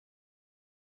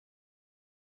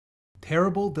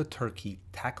Terrible the Turkey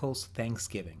Tackles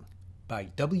Thanksgiving by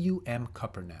W. M.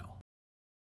 Cuppernow.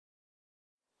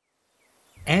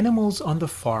 Animals on the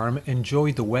farm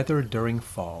enjoy the weather during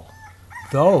fall,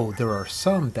 though there are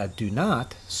some that do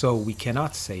not, so we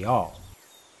cannot say all.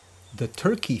 The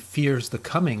turkey fears the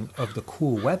coming of the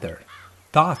cool weather.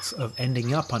 Thoughts of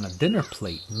ending up on a dinner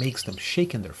plate makes them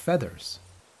shake in their feathers.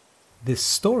 This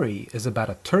story is about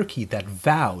a turkey that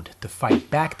vowed to fight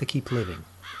back to keep living.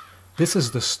 This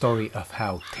is the story of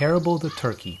how Terrible the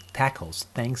turkey tackles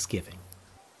Thanksgiving.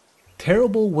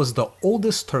 Terrible was the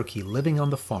oldest turkey living on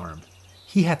the farm.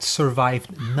 He had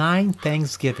survived 9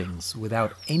 Thanksgivings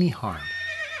without any harm.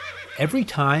 Every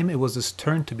time it was his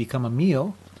turn to become a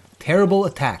meal, Terrible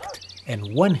attacked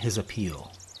and won his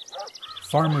appeal.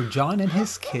 Farmer John and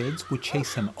his kids would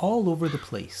chase him all over the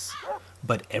place.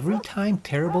 But every time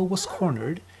Terrible was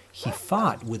cornered, he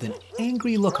fought with an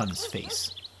angry look on his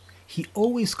face. He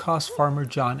always caused Farmer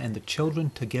John and the children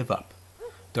to give up.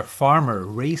 The farmer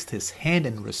raised his hand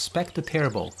in respect to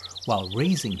Terrible while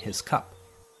raising his cup.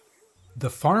 The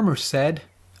farmer said,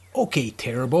 "Okay,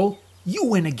 Terrible, you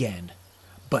win again.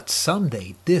 But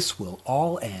someday this will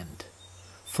all end.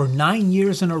 For 9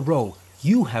 years in a row,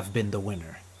 you have been the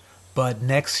winner. But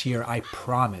next year, I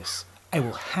promise, I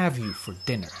will have you for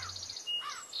dinner."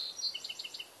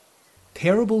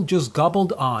 Terrible just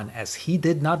gobbled on as he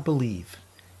did not believe.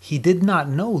 He did not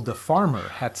know the farmer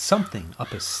had something up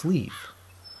his sleeve.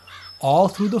 All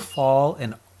through the fall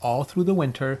and all through the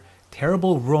winter,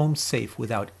 Terrible roamed safe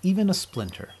without even a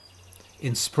splinter.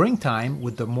 In springtime,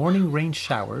 with the morning rain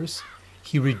showers,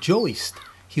 he rejoiced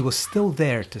he was still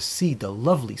there to see the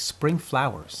lovely spring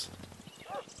flowers.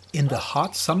 In the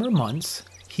hot summer months,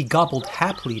 he gobbled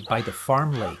happily by the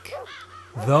farm lake.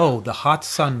 Though the hot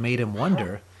sun made him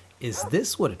wonder, is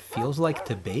this what it feels like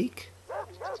to bake?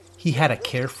 He had a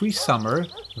carefree summer,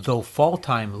 though fall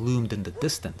time loomed in the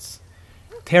distance.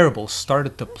 Terrible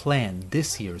started to plan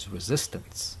this year's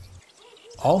resistance.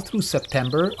 All through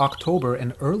September, October,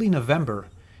 and early November,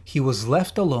 he was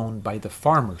left alone by the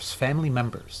farmer's family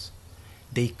members.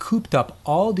 They cooped up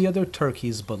all the other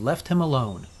turkeys but left him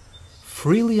alone.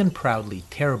 Freely and proudly,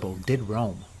 Terrible did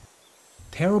roam.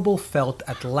 Terrible felt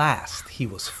at last he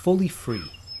was fully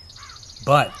free.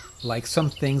 But, like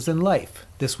some things in life,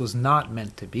 this was not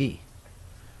meant to be.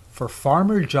 For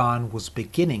Farmer John was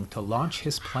beginning to launch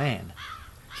his plan.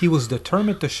 He was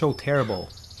determined to show Terrible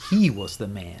he was the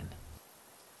man.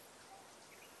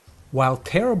 While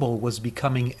Terrible was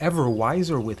becoming ever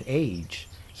wiser with age,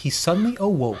 he suddenly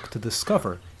awoke to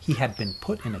discover he had been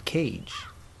put in a cage.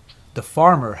 The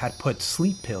farmer had put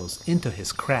sleep pills into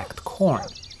his cracked corn.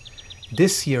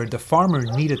 This year the farmer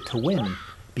needed to win,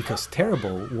 because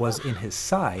Terrible was in his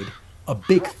side a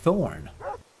big thorn.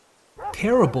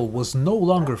 Terrible was no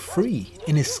longer free.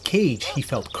 In his cage he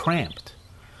felt cramped.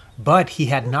 But he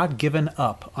had not given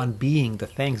up on being the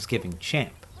Thanksgiving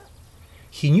champ.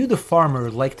 He knew the farmer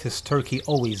liked his turkey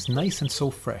always nice and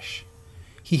so fresh.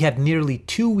 He had nearly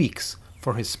 2 weeks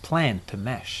for his plan to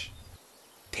mesh.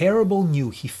 Terrible knew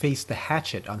he faced the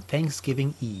hatchet on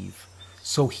Thanksgiving Eve,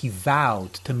 so he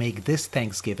vowed to make this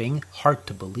Thanksgiving hard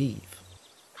to believe.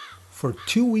 For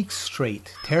 2 weeks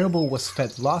straight, Terrible was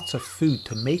fed lots of food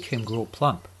to make him grow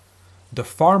plump. The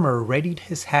farmer readied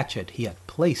his hatchet he had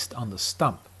placed on the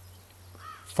stump.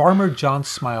 Farmer John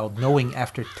smiled, knowing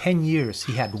after 10 years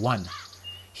he had won.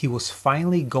 He was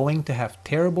finally going to have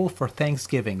Terrible for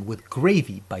Thanksgiving with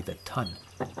gravy by the ton.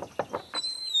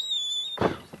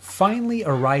 Finally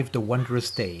arrived the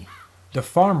wondrous day, the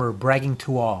farmer bragging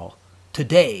to all,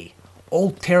 "Today,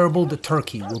 old Terrible the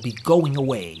turkey will be going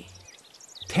away."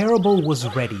 Terrible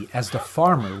was ready as the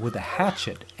farmer with a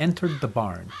hatchet entered the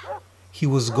barn. He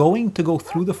was going to go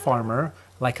through the farmer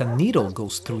like a needle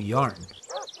goes through yarn.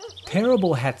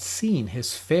 Terrible had seen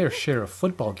his fair share of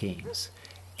football games,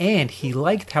 and he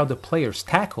liked how the players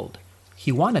tackled.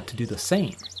 He wanted to do the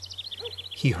same.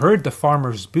 He heard the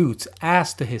farmer's boots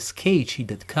as to his cage he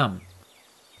did come.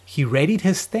 He readied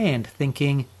his stand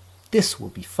thinking, this will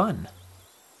be fun.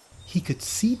 He could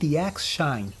see the axe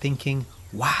shine thinking,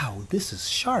 wow, this is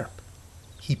sharp.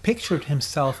 He pictured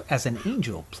himself as an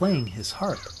angel playing his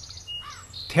harp.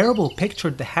 Terrible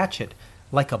pictured the hatchet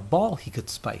like a ball he could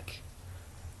spike.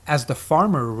 As the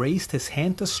farmer raised his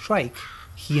hand to strike,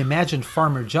 he imagined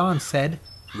Farmer John said,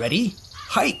 "Ready?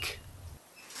 Hike!"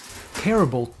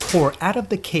 Terrible tore out of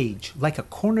the cage like a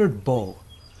cornered bull.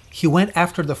 He went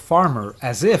after the farmer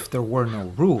as if there were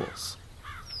no rules.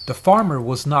 The farmer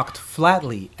was knocked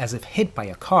flatly as if hit by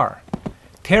a car.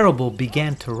 Terrible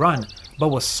began to run, but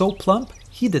was so plump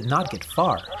he did not get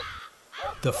far.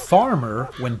 The farmer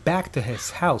went back to his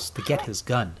house to get his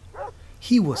gun.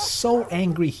 He was so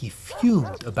angry he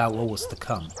fumed about what was to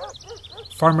come.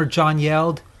 Farmer John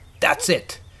yelled, "That's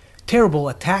it! Terrible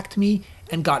attacked me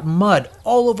and got mud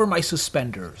all over my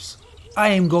suspenders. I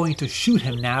am going to shoot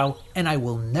him now, and I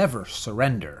will never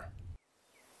surrender."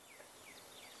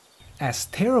 As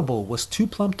Terrible was too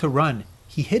plump to run,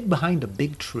 he hid behind a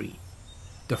big tree.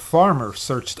 The farmer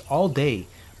searched all day,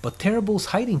 but Terrible's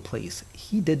hiding place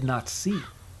he did not see.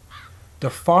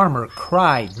 The farmer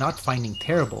cried, not finding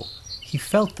Terrible. He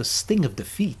felt the sting of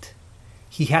defeat.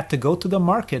 He had to go to the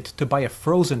market to buy a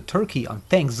frozen turkey on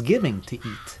Thanksgiving to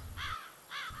eat.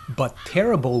 But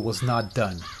Terrible was not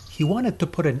done. He wanted to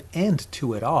put an end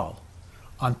to it all.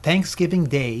 On Thanksgiving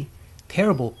Day,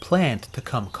 Terrible planned to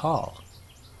come call.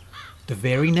 The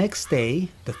very next day,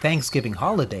 the Thanksgiving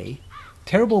holiday,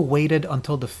 Terrible waited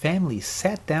until the family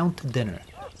sat down to dinner.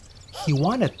 He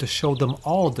wanted to show them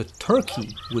all the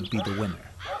turkey would be the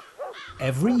winner.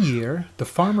 Every year, the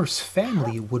farmer's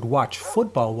family would watch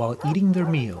football while eating their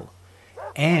meal.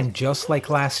 And just like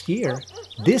last year,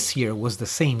 this year was the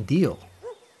same deal.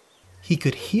 He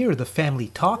could hear the family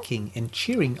talking and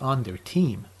cheering on their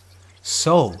team.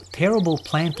 So, Terrible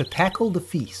planned to tackle the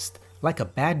feast like a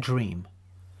bad dream.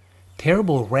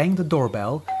 Terrible rang the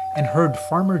doorbell and heard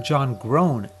Farmer John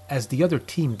groan as the other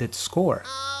team did score.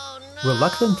 Oh, no.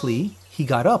 Reluctantly, he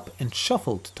got up and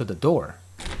shuffled to the door.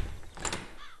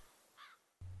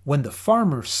 When the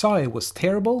farmer saw it was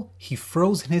Terrible, he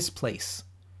froze in his place.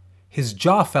 His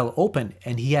jaw fell open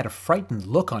and he had a frightened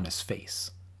look on his face.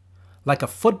 Like a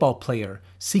football player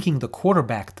seeking the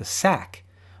quarterback to sack,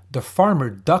 the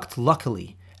farmer ducked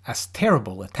luckily as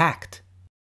Terrible attacked.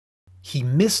 He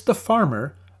missed the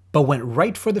farmer, but went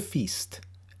right for the feast.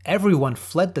 Everyone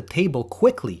fled the table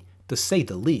quickly, to say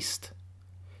the least.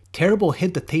 Terrible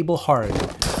hit the table hard.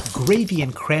 Gravy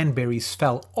and cranberries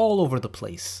fell all over the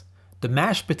place. The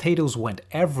mashed potatoes went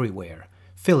everywhere,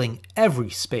 filling every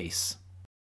space.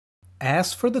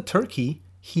 As for the turkey,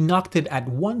 he knocked it at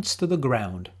once to the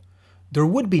ground. There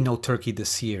would be no turkey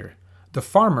this year. The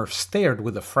farmer stared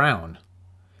with a frown.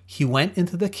 He went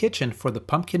into the kitchen for the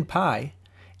pumpkin pie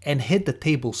and hit the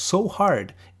table so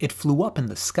hard it flew up in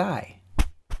the sky.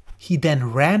 He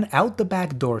then ran out the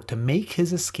back door to make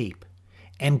his escape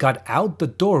and got out the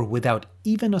door without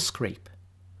even a scrape.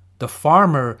 The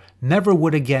farmer never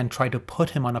would again try to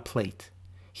put him on a plate.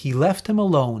 He left him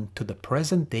alone to the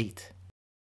present date.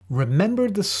 Remember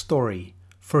the story,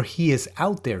 for he is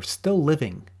out there still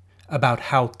living, about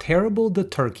how Terrible the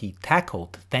turkey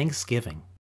tackled Thanksgiving.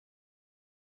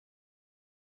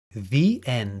 The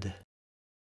end.